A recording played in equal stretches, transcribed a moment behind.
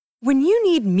When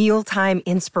you need mealtime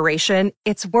inspiration,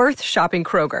 it's worth shopping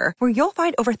Kroger, where you'll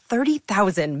find over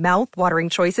 30,000 mouth-watering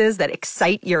choices that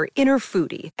excite your inner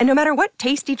foodie. And no matter what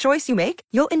tasty choice you make,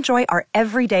 you'll enjoy our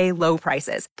everyday low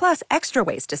prices, plus extra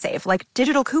ways to save, like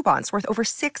digital coupons worth over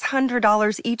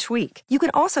 $600 each week. You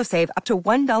can also save up to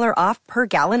 $1 off per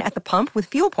gallon at the pump with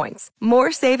fuel points.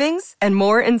 More savings and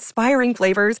more inspiring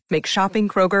flavors make shopping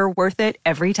Kroger worth it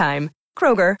every time.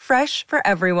 Kroger, fresh for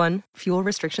everyone. Fuel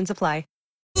restrictions apply.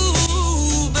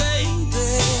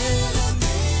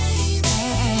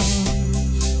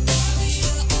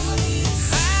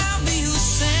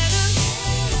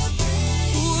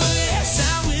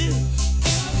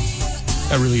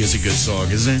 That really is a good song,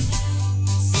 isn't it?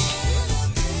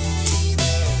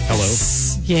 Hello.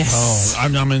 Yes. Oh,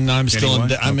 I'm still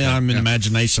in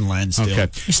imagination land still. Okay.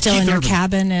 You're still in your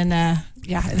cabin in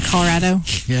Colorado.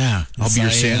 Yeah. I'll be your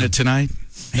Santa tonight.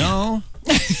 No.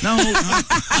 No. Oh,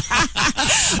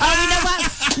 you know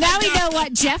what? Now we know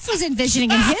what Jeff was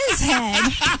envisioning in his head.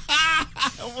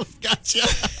 Gotcha.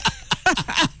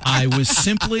 I was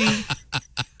simply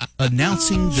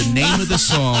announcing the name of the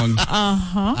song.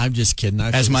 I'm just kidding.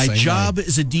 As my job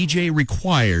as a DJ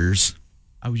requires,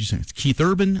 I was just saying, Keith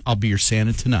Urban, I'll be your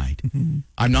Santa tonight.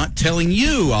 I'm not telling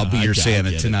you I'll be your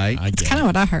Santa tonight. That's kind of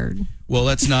what I heard. Well,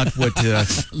 that's not what... Keep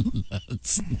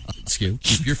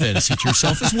your fantasy to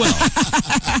yourself as well.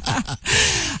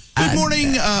 Good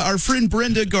morning, our friend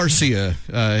Brenda Garcia.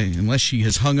 Unless she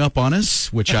has hung up on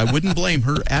us, which I wouldn't blame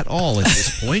her at all at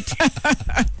this point.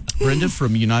 Brenda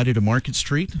from United of Market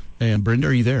Street. And Brenda,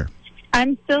 are you there?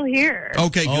 I'm still here.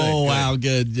 Okay, good. Oh, wow,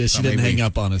 good. Yeah, she didn't hang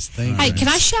up on us. Thank you. Hey, can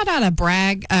I shout out a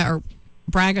brag or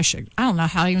braggish? I don't know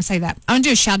how to even say that. I want to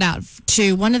do a shout out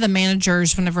to one of the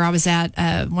managers whenever I was at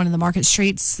one of the market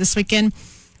streets this weekend. I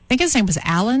think his name was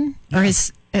Alan, or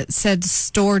it said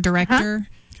store director.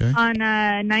 Okay. On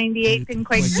 98th and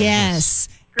Quaker. Yes.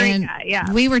 Great guy,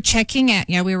 yeah. We were checking out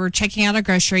our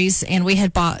groceries, and we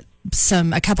had bought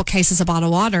a couple cases of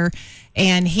bottled water,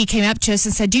 and he came up to us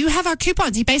and said, "Do you have our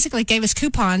coupons?" He basically gave us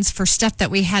coupons for stuff that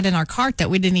we had in our cart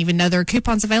that we didn't even know there were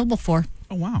coupons available for.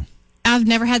 Oh, wow. I've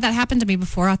never had that happen to me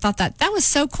before. I thought that was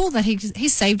so cool that he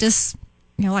saved us,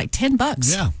 like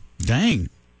 $10. Yeah. Dang.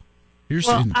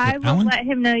 Well, I will let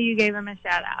him know you gave him a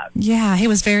shout out. Yeah, he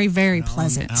was very, very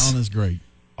pleasant. Alan is great.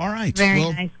 All right. Very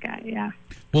nice guy, yeah.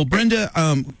 Well, Brenda,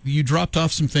 you dropped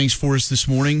off some things for us this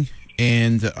morning,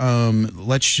 and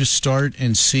let's just start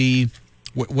and see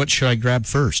what should I grab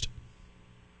first?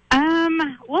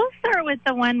 We'll start with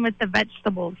the one with the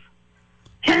vegetables,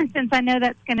 since I know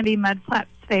that's going to be Mudflap's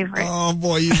favorite. Oh,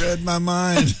 boy, you read my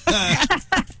mind.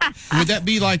 Would that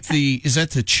be like is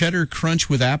that the cheddar crunch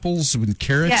with apples and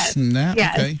carrots and that?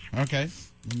 Yes. Okay.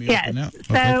 Let me Yes. open that.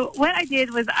 So what I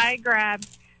did was I grabbed,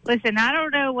 listen, I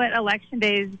don't know what Election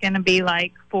Day is going to be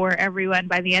like for everyone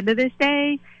by the end of this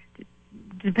day,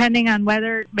 depending on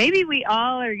whether, maybe we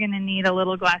all are going to need a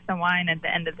little glass of wine at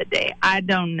the end of the day. I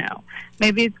don't know.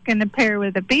 Maybe it's going to pair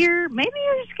with a beer. Maybe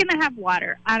you're just going to have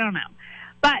water. I don't know.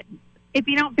 But if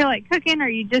you don't feel like cooking or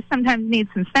you just sometimes need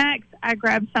some snacks, I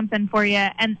grabbed something for you.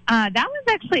 And that was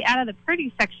actually out of the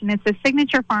produce section. It's a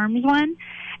Signature Farms one.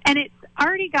 And it's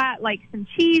already got like some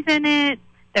cheese in it,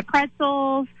 the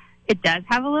pretzels. It does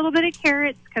have a little bit of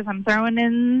carrots because I'm throwing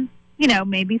in,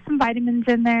 maybe some vitamins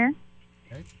in there.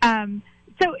 Okay.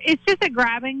 So it's just a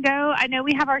grab and go. I know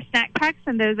we have our snack packs,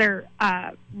 and those are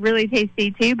really tasty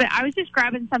too, but I was just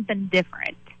grabbing something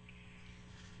different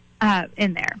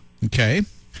in there. Okay.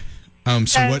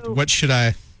 So what should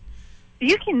I...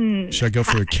 Should I go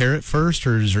for a carrot first,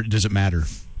 or does it matter?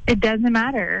 It doesn't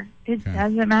matter.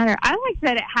 Doesn't matter. I like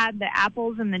that it had the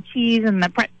apples and the cheese and the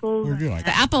pretzels. What do you like?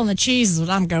 The apple and the cheese is what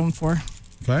I'm going for.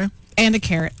 Okay. And a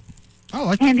carrot. I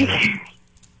like And it.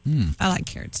 I like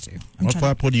carrots too.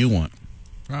 What do you want?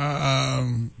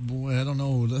 Boy, I don't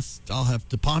know. I'll have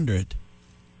to ponder it.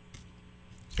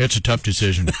 It's a tough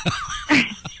decision.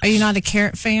 Are you not a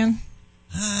carrot fan?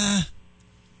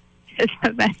 It's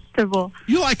a vegetable.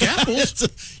 You like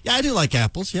apples? Yeah, I do like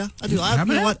apples. Yeah, I do. Have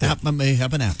You an know what? apple. I may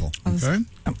have an apple. Okay.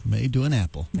 May do an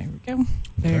apple. There we go.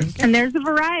 There we go. And there's a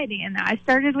variety, and I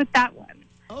started with that one.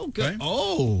 Oh, good. Okay.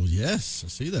 Oh, yes. I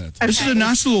see that. Okay. This is a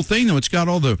nice little thing, though. It's got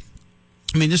all the...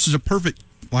 this is a perfect...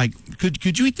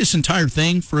 could you eat this entire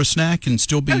thing for a snack and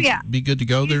still be good to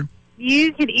go there?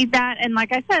 You could eat that, and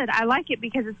like I said, I like it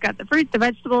because it's got the fruits, the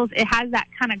vegetables. It has that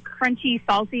kind of crunchy,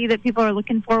 salty that people are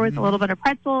looking for with a little bit of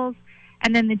pretzels,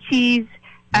 and then the cheese.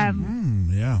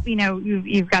 Yeah.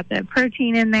 You've got the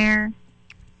protein in there.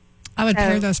 I would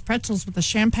pair those pretzels with the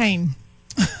champagne.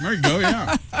 There you go,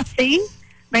 yeah. See?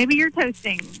 Maybe you're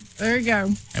toasting. There you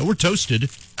go. And we're toasted.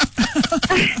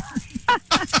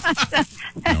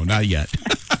 No, not yet.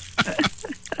 All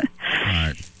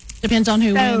right. Depends on who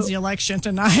So- wins the election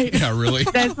tonight. Yeah, really.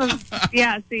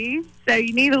 Yeah, see? So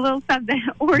you need a little something,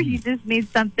 or you just need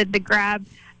something to grab.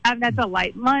 That's a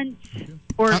light lunch,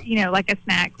 or, like a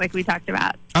snack, like we talked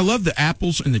about. I love the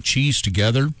apples and the cheese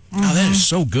together. Oh, that is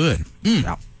so good.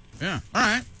 Yeah. All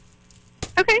right.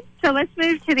 Okay, so let's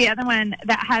move to the other one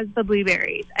that has the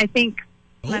blueberries. I think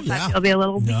you'll be a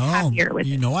little bit happier with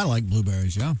it. I like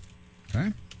blueberries, yeah.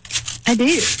 Okay. I do.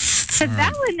 So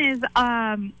that one is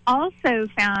also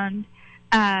found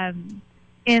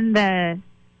in the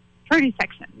produce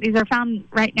section. These are found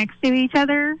right next to each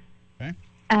other. Okay.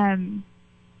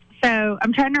 So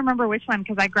I'm trying to remember which one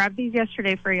because I grabbed these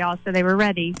yesterday for y'all, so they were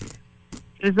ready.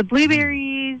 It was the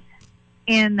blueberries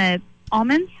and the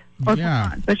almonds or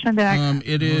pecans. Which one did I grab?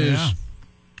 It is.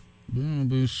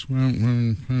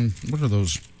 What are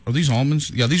those? Are these almonds?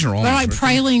 Yeah, these are almonds. They're like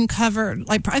right? praline covered.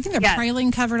 Like I think they're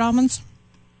praline covered almonds.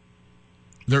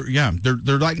 They're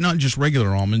like not just regular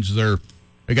almonds.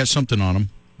 They got something on them.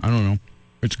 I don't know.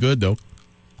 It's good though.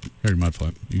 Here, my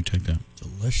flap. You take that.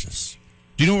 Delicious.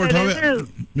 Do you know what we're talking about?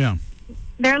 Yeah.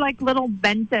 They're like little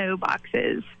bento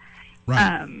boxes.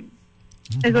 Right.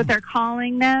 Is what they're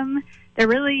calling them. They're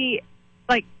really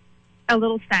like a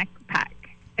little snack pack.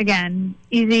 Again,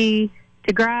 easy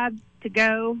to grab, to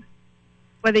go.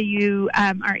 Whether you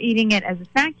are eating it as a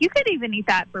snack, you could even eat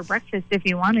that for breakfast if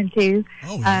you wanted to.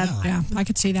 Oh, yeah. Yeah, I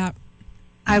could see that.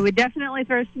 I would definitely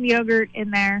throw some yogurt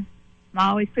in there. I'm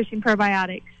always pushing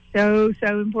probiotics. So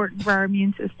important for our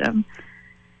immune system.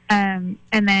 And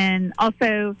then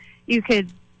also you could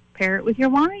pair it with your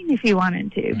wine if you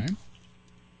wanted to. Right.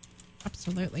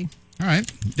 Absolutely. All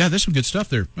right. Yeah, there's some good stuff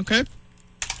there. Okay.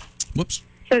 Whoops.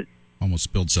 So Almost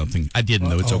spilled something. I didn't,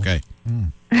 though. It's okay.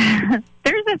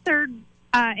 there's a third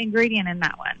ingredient in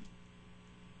that one,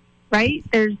 right?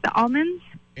 There's the almonds,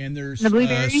 And there's the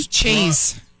blueberries,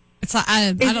 Cheese. It's like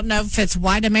I don't know if it's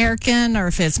white American or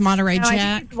if it's Monterey No,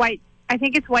 Jack. I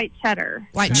think it's white cheddar.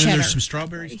 White And then cheddar. there's some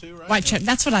strawberries, too, right? White cheddar.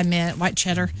 That's what I meant. White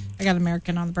cheddar. I got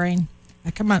American on the brain.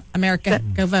 Come on, America,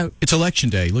 go vote. It's election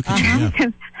day. Look at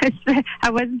you. Yeah. I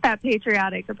wasn't that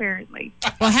patriotic, apparently.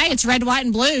 Well, hey, it's red, white,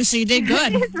 and blue, so you did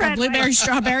good. It's red, Blueberries,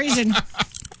 strawberries, and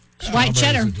white Strawberries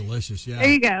cheddar. are delicious, yeah. There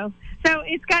you go. So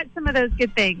it's got some of those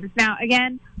good things. Now,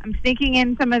 again, I'm sneaking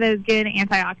in some of those good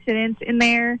antioxidants in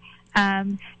there.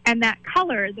 And that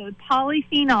color, those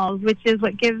polyphenols, which is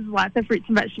what gives lots of fruits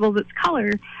and vegetables its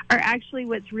color, are actually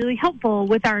what's really helpful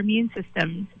with our immune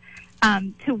systems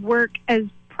to work as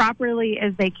properly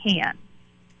as they can.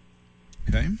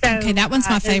 Okay. So, Okay, that one's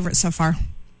my favorite so far.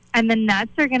 And the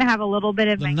nuts are going to have a little bit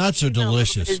of The nuts are magnesium and a little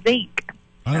bit delicious. of zinc.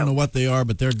 I don't know what they are,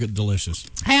 but they're good, delicious.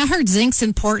 Hey, I heard zinc's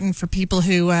important for people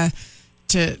who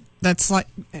that's like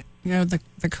the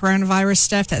coronavirus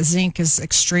stuff. That zinc is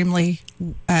extremely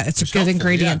it's a good helpful,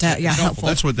 ingredient. yeah. Yeah, It's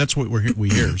helpful. That's what we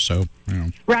hear. So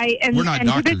Right, and, We're not and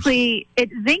doctors. typically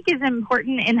zinc is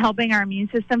important in helping our immune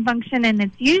system function, and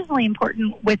it's usually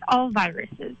important with all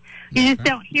viruses. You just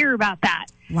don't hear about that.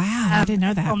 Wow, I didn't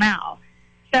know that. Until now.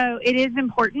 So it is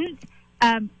important.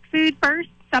 Food first,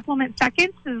 supplement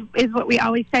second is what we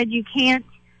always said. You can't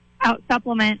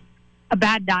out-supplement a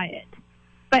bad diet.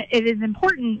 But it is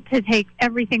important to take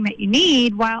everything that you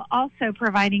need while also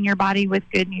providing your body with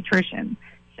good nutrition.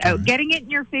 So getting it in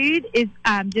your food is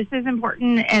just as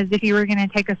important as if you were going to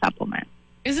take a supplement.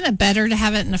 Isn't it better to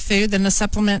have it in a food than a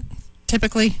supplement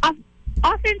typically?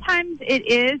 Oftentimes it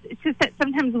is. It's just that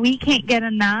sometimes we can't get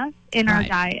enough in our Right.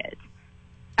 diet.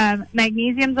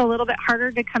 Magnesium's a little bit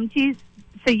harder to come to,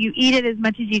 so you eat it as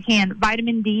much as you can.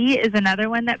 Vitamin D is another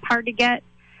one that's hard to get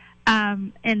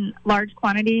in large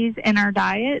quantities in our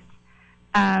diet.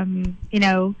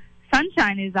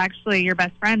 Sunshine is actually your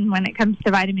best friend when it comes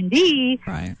to vitamin D,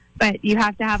 Right. but you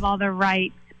have to have all the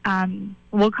right,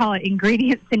 we'll call it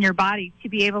ingredients in your body to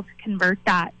be able to convert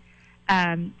that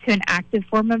to an active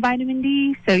form of vitamin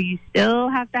D. So you still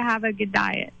have to have a good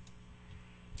diet.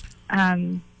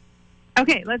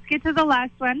 Okay, let's get to the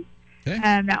last one. Okay.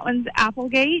 That one's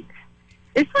Applegate.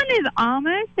 This one is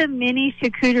almost a mini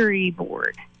charcuterie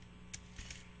board.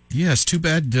 yes, too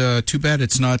bad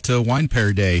it's not wine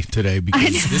pair day today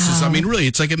because this is really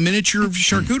it's like a miniature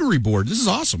charcuterie board. This is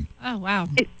awesome. Oh, wow.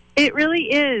 It really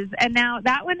is. And now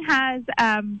that one has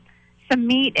some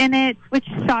meat in it. Which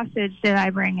sausage did I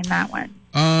bring in that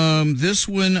one? This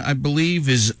one I believe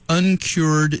is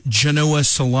uncured Genoa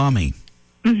salami.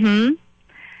 Mm-hmm.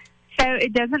 So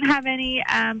it doesn't have any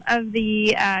of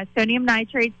the sodium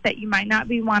nitrates that you might not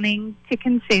be wanting to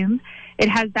consume. It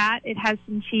has that. It has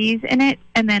some cheese in it.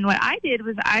 And then what I did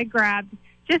was I grabbed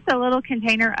just a little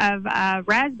container of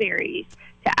raspberries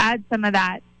to add some of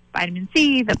that vitamin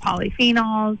C, the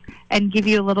polyphenols, and give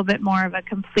you a little bit more of a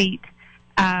complete,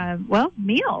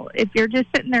 meal. If you're just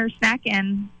sitting there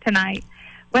snacking tonight,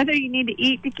 whether you need to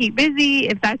eat to keep busy,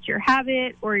 if that's your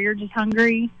habit, or you're just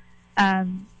hungry,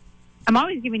 I'm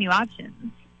always giving you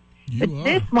options.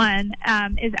 This one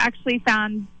is actually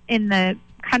found in the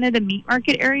kind of the meat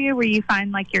market area where you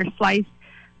find like your sliced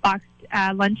boxed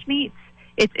lunch meats.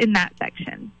 It's in that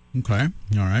section. Okay.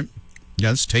 All right.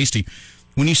 Yeah, it's tasty.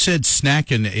 When you said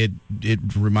snacking, it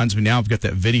reminds me now, I've got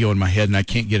that video in my head and I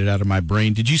can't get it out of my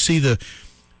brain. Did you see do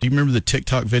you remember the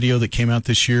TikTok video that came out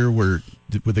this year where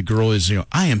the girl is,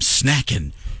 I am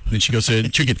snacking. And then she goes to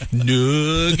chicken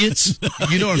nuggets.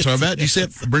 You know what I'm talking about? You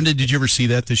said, Brenda, did you ever see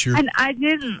that this year? And I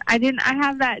didn't. I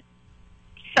have that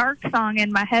shark song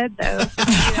in my head, though.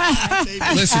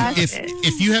 Listen,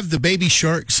 if you have the Baby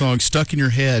Shark song stuck in your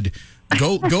head,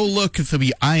 go look at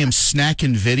the I Am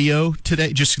Snacking video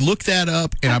today. Just look that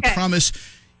up, and I promise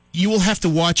you will have to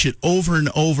watch it over and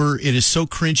over. It is so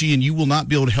cringy, and you will not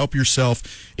be able to help yourself.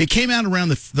 It came out around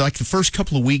the first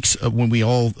couple of weeks of when we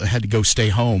all had to go stay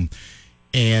home,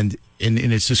 and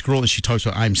it's this girl, and she talks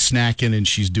about I'm snacking, and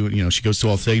she's doing, she goes through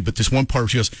all the things, but this one part where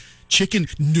she goes, chicken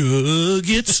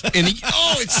nuggets, and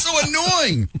it's so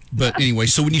annoying. But anyway,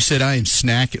 so when you said I am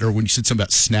snacking, or when you said something about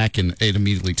snacking, it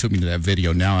immediately took me to that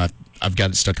video. Now I've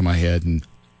got it stuck in my head, and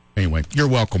anyway, you're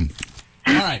welcome.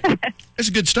 All right.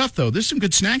 That's good stuff, though. There's some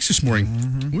good snacks this morning.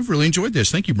 Mm-hmm. We've really enjoyed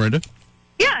this. Thank you, Brenda.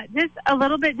 Yeah, just a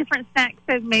little bit different snacks.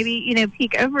 So maybe,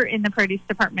 peek over in the produce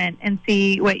department and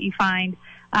see what you find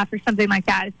for something like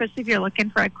that, especially if you're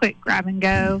looking for a quick grab and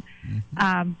go,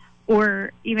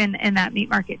 or even in that meat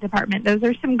market department. Those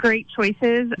are some great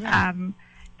choices, and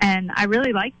I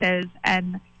really like those.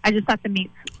 And I just thought the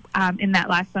meats in that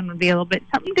last one would be a little bit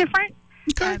something different,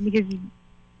 because it's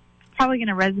probably going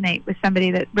to resonate with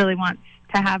somebody that really wants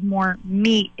to have more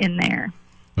meat in there.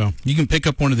 Well, you can pick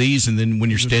up one of these, and then when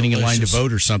you're standing in line to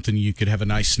vote or something, you could have a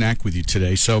nice snack with you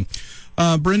today. So,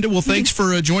 Brenda, well, thanks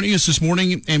for joining us this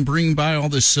morning and bringing by all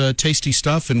this tasty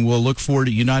stuff, and we'll look forward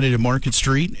to United and Market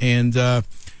Street, and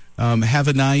have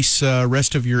a nice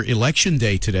rest of your election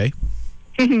day today.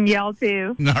 Y'all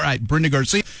too. All right, Brenda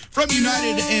Garcia from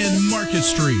United and Market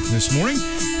Street this morning.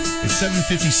 It's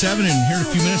 7:57, and here in a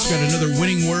few minutes, we've got another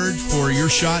winning word for your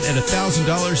shot at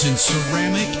 $1,000 in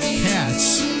ceramic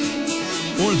cats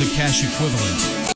or the cash equivalent.